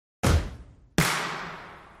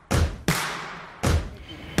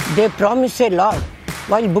They promise a lot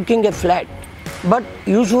while booking a flat, but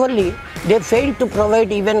usually they fail to provide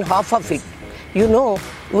even half of it. You know,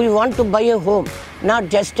 we want to buy a home, not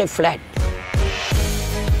just a flat.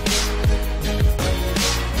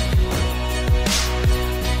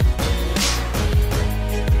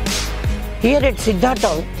 Here at Siddha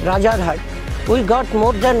Town Rajarhat, we got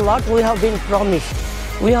more than what we have been promised.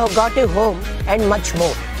 We have got a home and much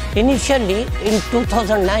more. Initially, in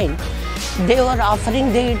 2009, they were offering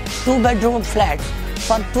the 2-bedroom flats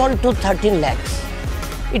for 12 to 13 lakhs.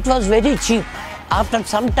 It was very cheap. After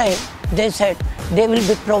some time, they said they will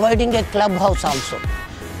be providing a clubhouse also.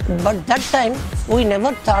 But that time, we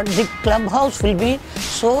never thought the clubhouse will be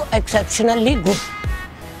so exceptionally good.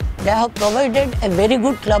 They have provided a very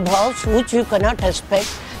good clubhouse which you cannot expect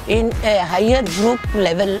in a higher group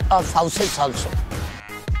level of houses also.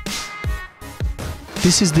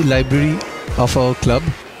 This is the library of our club.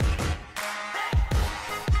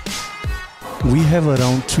 We have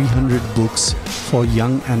around 300 books for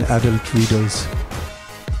young and adult readers.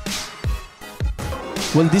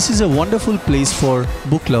 Well, this is a wonderful place for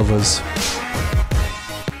book lovers.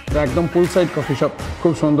 একদম পুল side coffee shop,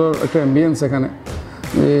 খুব সুন্দর একটা ambience এখানে।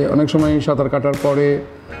 অনেক সময় সাঁতার কাটার পরে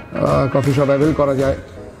coffee shop avail করা যায়,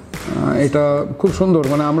 এটা খুব সুন্দর।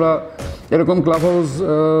 মানে আমরা এরকম ক্লাব হাউস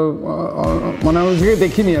মানে আমরা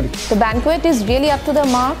দেখিনি আর কি। The banquet is really up to the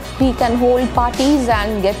mark. We can hold parties and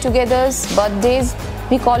get-togethers, birthdays.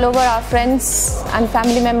 We call over our friends and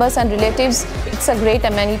family members and relatives. It's a great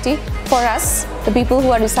amenity for us, the people who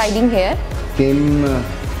are residing here. Game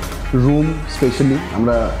room specially,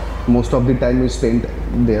 আমরা most of the time we spent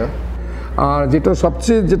there. আর যেটা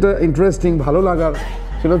সবচেয়ে interesting ভালো লাগার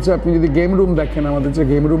সেটা হচ্ছে আপনি যদি game room দেখেন, আমাদের যে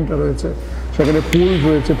গেম রুমটা রয়েছে সেখানে পুল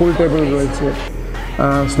রয়েছে, পুল টেবিল রয়েছে,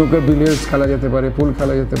 স্নুকার বিলিয়ার্ডস খেলা যেতে পারে, পুল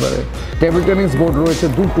খেলা যেতে পারে, টেবিল টেনিস বোর্ড রয়েছে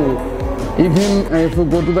দুটো, even if you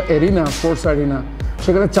go to the arena, sports arena,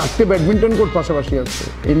 সেখানে 4টে ব্যাডমিন্টন কোর্ট পাশাপাশি আছে,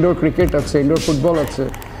 ইনডোর ক্রিকেট আছে, ইনডোর ফুটবল আছে,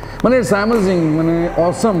 মানে ইটস অ্যামেজিং, মানে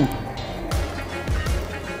অসম।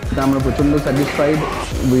 আমরা প্রচণ্ড satisfied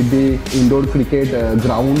with the indoor cricket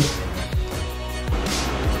ground.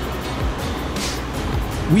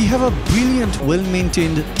 We have a brilliant,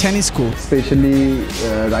 well-maintained tennis court. Especially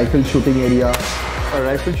rifle shooting area. A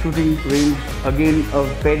rifle shooting range, again a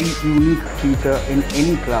very unique feature in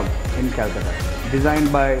any club in Calcutta. Designed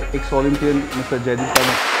by ex-Olympian Mr. Jaideep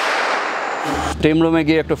Sharma. Team রুমে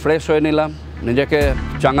গিয়ে একটু fresh হয়ে নিলাম, নিজেকে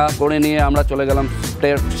চাঙ্গা করে নিয়ে আমরা চলে গেলাম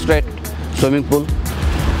স্ট্রেট সুইমিং পুল।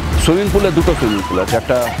 সুইমিং পুলে দুটো সুইমিং পুল আছে,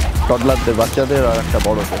 একটা টডলারদের বাচ্চাদের আর একটা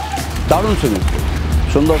বড়দের। দারুণ সুইমিং পুল,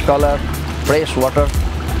 সুন্দর কালার, ফ্রেশ ওয়াটার,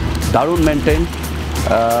 দারুণ মেনটেন,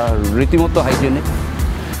 রীতিমতো হাইজেনিক।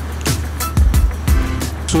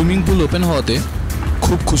 स्विमिंग पूल ओपन होते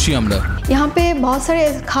खूब खुशी हमरा। यहाँ पे बहुत सारे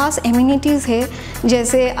खास एमिनिटीज़ है,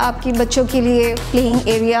 जैसे आपकी बच्चों के लिए प्लेइंग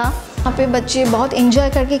एरिया, यहाँ पे बच्चे बहुत एंजॉय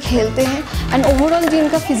करके खेलते हैं, एंड ओवरऑल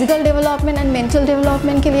जिनका physical development and mental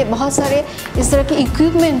development के लिए बहुत सारे इस तरह के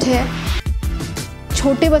इक्विपमेंट है।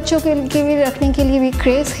 छोटे बच्चों के लिए रखने के लिए भी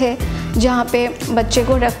क्रेज़ है, जहाँ पे बच्चे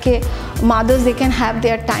को रख के mothers they can have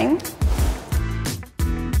their time.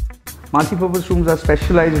 Multi-purpose rooms are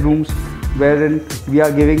specialized rooms wherein we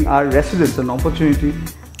are giving our residents an opportunity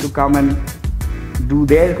to come and do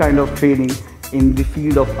their kind of training in the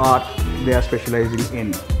field of art they are specializing in.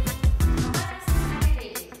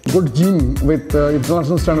 Good gym with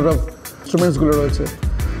international standard of instruments গুলো রয়েছে,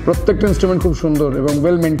 প্রত্যেকটা instrument খুব সুন্দর এবং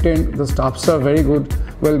well maintained, the stuffs are very good,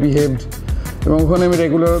 well behaved. এবং ওখানে আমি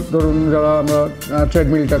regular ধরুন যারা আমরা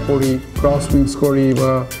ট্রেডমিলটা করি, ক্রস উইংস করি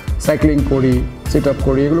বা সাইক্লিং করি, সিট আপ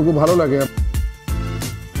করি, এগুলো খুব ভালো লাগে।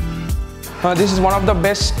 This is one of the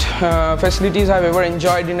best facilities I've ever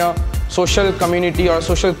enjoyed in a social community or a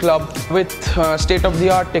social club, with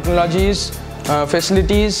state-of-the-art technologies,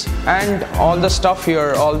 facilities, and all the stuff here,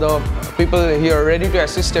 all the people here ready to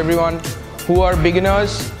assist everyone who are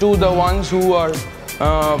beginners to the ones who are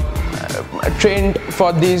trained for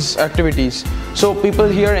these activities. So people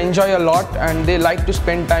here enjoy a lot and they like to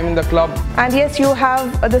spend time in the club. And yes, you have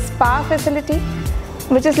the spa facility,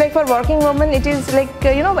 which is like for working women. It is like,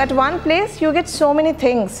 you know, at one place you get so many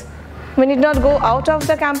things. We need not go out of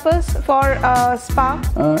the campus for spa.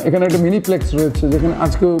 এখানে একটা মিনিপ্লেক্স রয়েছে, যেখানে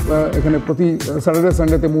আজকেও এখানে প্রতি Saturday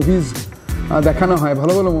সানডেতে movies দেখানো হয়,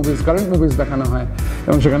 ভালো ভালো মুভিজ, কারেন্ট মুভিজ দেখানো হয়,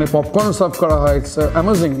 এবং সেখানে পপকর্ন সার্ভ করা হয়। ইটস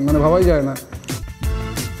অ্যামেজিং, মানে ভাবাই যায় না।